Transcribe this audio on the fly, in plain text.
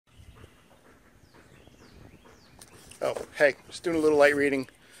Oh, hey, just doing a little light reading.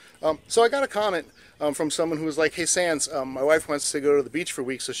 So I got a comment from someone who was like, "Hey, Sans, my wife wants to go to the beach for a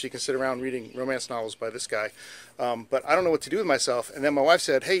week so she can sit around reading romance novels by this guy, but I don't know what to do with myself." And then my wife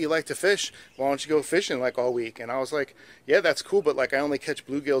said, "Hey, you like to fish? Why don't you go fishing like all week?" And I was like, "Yeah, that's cool, but like I only catch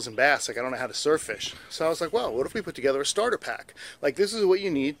bluegills and bass. Like I don't know how to surf fish." So I was like, "Well, what if we put together a starter pack? Like this is what you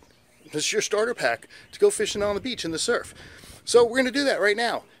need. This is your starter pack to go fishing on the beach in the surf." So we're going to do that right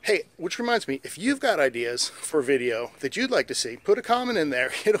now. Hey, which reminds me, if you've got ideas for video that you'd like to see, put a comment in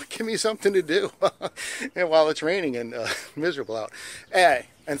there. It'll give me something to do and while it's raining and miserable out.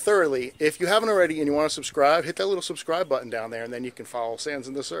 And thirdly, if you haven't already and you want to subscribe, hit that little subscribe button down there, and then you can follow Sans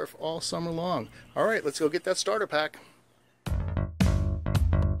in the Surf all summer long. All right, let's go get that starter pack.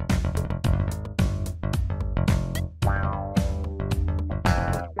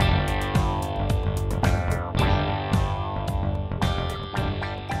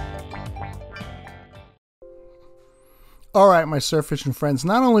 Alright, my surf fishing friends,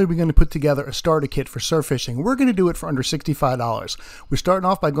 not only are we going to put together a starter kit for surf fishing, we're going to do it for under $65. We're starting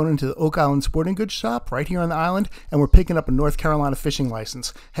off by going into the Oak Island Sporting Goods shop right here on the island, and we're picking up a North Carolina fishing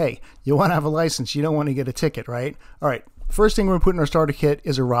license. Hey, you want to have a license, you don't want to get a ticket, right? Alright. First thing we're putting in our starter kit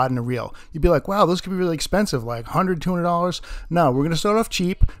is a rod and a reel. You'd be like, wow, those could be really expensive, like $100, $200. No, we're going to start off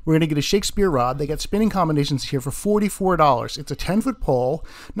cheap. We're going to get a Shakespeare rod. They got spinning combinations here for $44. It's a 10-foot pole.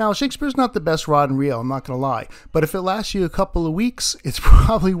 Now, Shakespeare's not the best rod and reel, I'm not going to lie. But if it lasts you a couple of weeks, it's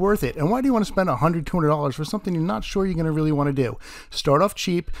probably worth it. And why do you want to spend $100, $200 for something you're not sure you're going to really want to do? Start off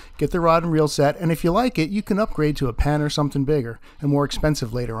cheap, get the rod and reel set, and if you like it, you can upgrade to a pen or something bigger and more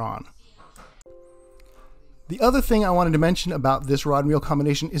expensive later on. The other thing I wanted to mention about this rod and reel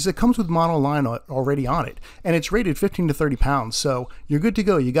combination is it comes with monoline already on it, and it's rated 15 to 30 pounds, so you're good to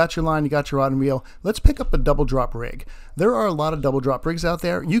go. You got your line, you got your rod and reel. Let's pick up a double drop rig. There are a lot of double drop rigs out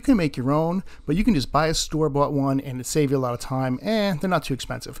there. You can make your own, but you can just buy a store-bought one and it saves you a lot of time, and they're not too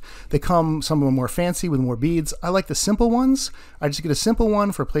expensive. They come, some of them more fancy with more beads. I like the simple ones. I just get a simple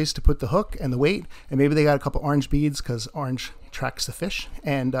one for a place to put the hook and the weight, and maybe they got a couple orange beads because orange attracts the fish,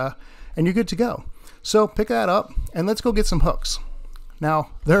 and you're good to go. So pick that up and let's go get some hooks.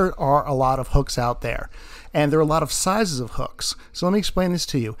 Now, there are a lot of hooks out there, and there are a lot of sizes of hooks. So let me explain this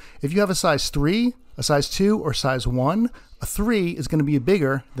to you. If you have a size 3, a size 2, or size 1, a 3 is going to be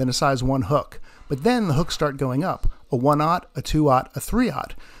bigger than a size 1 hook. But then the hooks start going up. A 1/0, a 2/0, a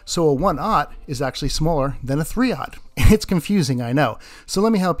 3/0. So a 1/0 is actually smaller than a 3/0. It's confusing, I know. So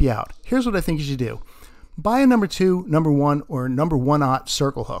let me help you out. Here's what I think you should do. Buy a number 2, number 1, or number 1/0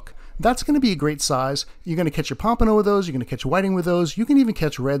 circle hook. That's going to be a great size. You're going to catch your pompano with those. You're going to catch whiting with those. You can even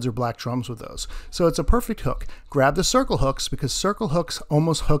catch reds or black drums with those. So it's a perfect hook. Grab the circle hooks because circle hooks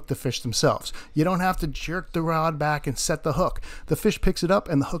almost hook the fish themselves. You don't have to jerk the rod back and set the hook. The fish picks it up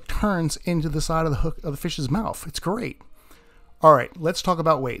and the hook turns into the side of the hook of the fish's mouth. It's great. All right, let's talk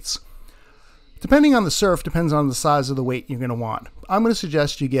about weights. Depending on the surf, depends on the size of the weight you're going to want. I'm going to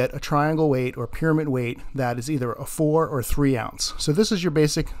suggest you get a triangle weight or pyramid weight that is either a 4 or 3 ounce. So this is your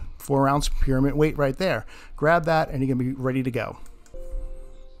basic 4-ounce pyramid weight right there. Grab that and you're going to be ready to go.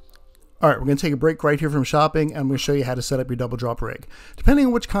 All right, we're going to take a break right here from shopping, and I'm going to show you how to set up your double drop rig. Depending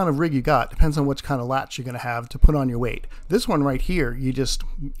on which kind of rig you got, depends on which kind of latch you're going to have to put on your weight. This one right here, you just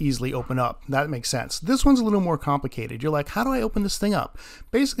easily open up. That makes sense. This one's a little more complicated. You're like, how do I open this thing up?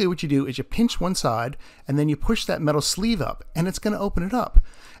 Basically what you do is you pinch one side, and then you push that metal sleeve up, and it's going to open it up.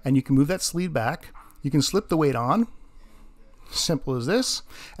 And you can move that sleeve back. You can slip the weight on. Simple as this.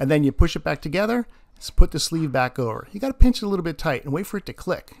 And then you push it back together. Put the sleeve back over. You got to pinch it a little bit tight and wait for it to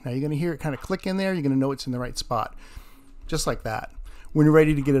click. Now you're going to hear it kind of click in there. You're going to know it's in the right spot. Just like that. When you're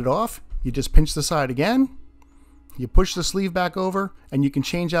ready to get it off, you just pinch the side again. You push the sleeve back over, and you can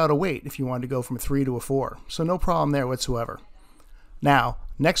change out a weight if you want to go from a 3 to a 4. So no problem there whatsoever. Now,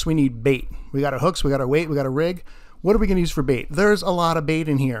 next we need bait. We got our hooks, we got our weight, we got our rig. What are we going to use for bait? There's a lot of bait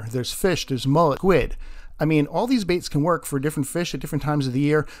in here. There's fish, there's mullet, squid. I mean, all these baits can work for different fish at different times of the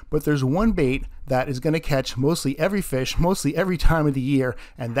year, but there's one bait that is going to catch mostly every fish, mostly every time of the year,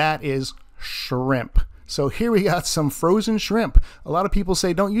 and that is shrimp. So here we got some frozen shrimp. A lot of people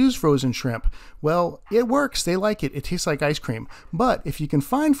say don't use frozen shrimp. Well, it works. They like it. It tastes like ice cream. But if you can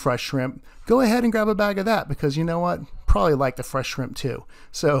find fresh shrimp, go ahead and grab a bag of that because you know what? Probably like the fresh shrimp too.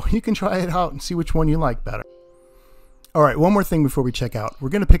 So you can try it out and see which one you like better. All right, one more thing before we check out. We're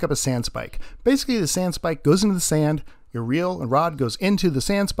going to pick up a sand spike. Basically, the sand spike goes into the sand, your reel and rod goes into the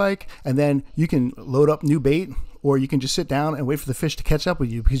sand spike, and then you can load up new bait, or you can just sit down and wait for the fish to catch up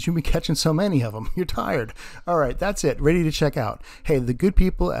with you because you've been catching so many of them. You're tired. All right, that's it. Ready to check out. Hey, the good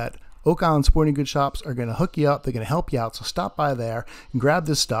people at Oak Island Sporting Goods shops are going to hook you up. They're going to help you out, so stop by there and grab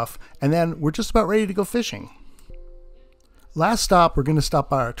this stuff, and then we're just about ready to go fishing. Last stop, we're going to stop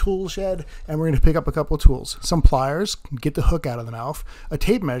by our tool shed and we're going to pick up a couple of tools. Some pliers, get the hook out of the mouth, a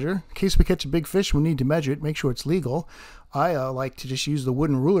tape measure, in case we catch a big fish we need to measure it, make sure it's legal. I like to just use the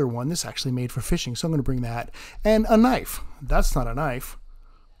wooden ruler one. This is actually made for fishing, so I'm going to bring that. And a knife. That's not a knife.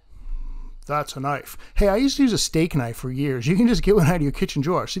 That's a knife. Hey, I used to use a steak knife for years. You can just get one out of your kitchen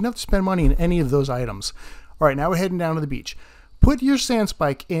drawer, so you don't have to spend money on any of those items. All right, now we're heading down to the beach. Put your sand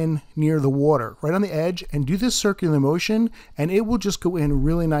spike in near the water, right on the edge, and do this circular motion, and it will just go in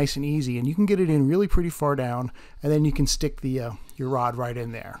really nice and easy, and you can get it in really pretty far down, and then you can stick the your rod right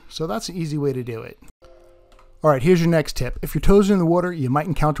in there. So that's an easy way to do it. All right, here's your next tip. If your toes are in the water, you might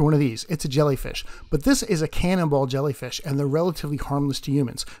encounter one of these. It's a jellyfish, but this is a cannonball jellyfish, and they're relatively harmless to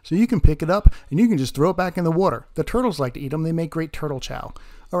humans. So you can pick it up, and you can just throw it back in the water. The turtles like to eat them. They make great turtle chow.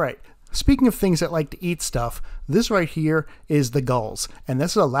 All right. Speaking of things that like to eat stuff, this right here is the gulls. And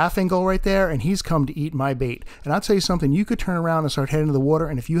this is a laughing gull right there, and he's come to eat my bait. And I'll tell you something, you could turn around and start heading to the water,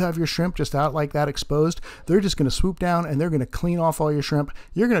 and if you have your shrimp just out like that exposed, they're just going to swoop down and they're going to clean off all your shrimp.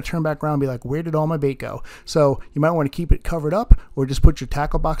 You're going to turn back around and be like, where did all my bait go? So you might want to keep it covered up or just put your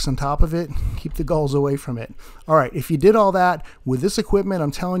tackle box on top of it. Keep the gulls away from it. All right, if you did all that with this equipment,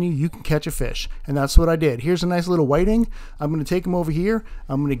 I'm telling you, you can catch a fish. And that's what I did. Here's a nice little whiting. I'm going to take him over here.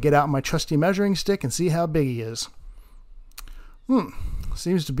 I'm going to get out my trusty measuring stick and see how big he is.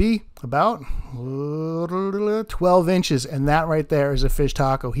 Seems to be about 12 inches, and that right there is a fish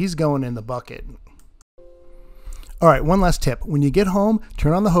taco. He's going in the bucket. All right, one last tip. When you get home,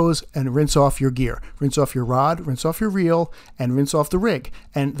 turn on the hose and rinse off your gear. Rinse off your rod, rinse off your reel, and rinse off the rig.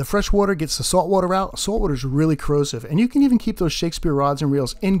 And the fresh water gets the salt water out. Salt water is really corrosive, and you can even keep those Shakespeare rods and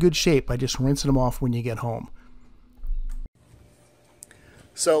reels in good shape by just rinsing them off when you get home.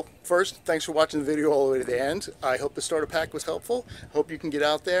 So first, thanks for watching the video all the way to the end. I hope the starter pack was helpful. Hope you can get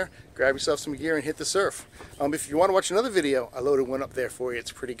out there, grab yourself some gear, and hit the surf. If you want to watch another video, I loaded one up there for you.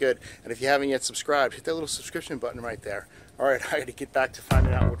 It's pretty good. And if you haven't yet subscribed, hit that little subscription button right there. All right, I got to get back to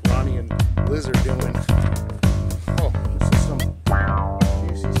finding out what Ronnie and Liz are doing.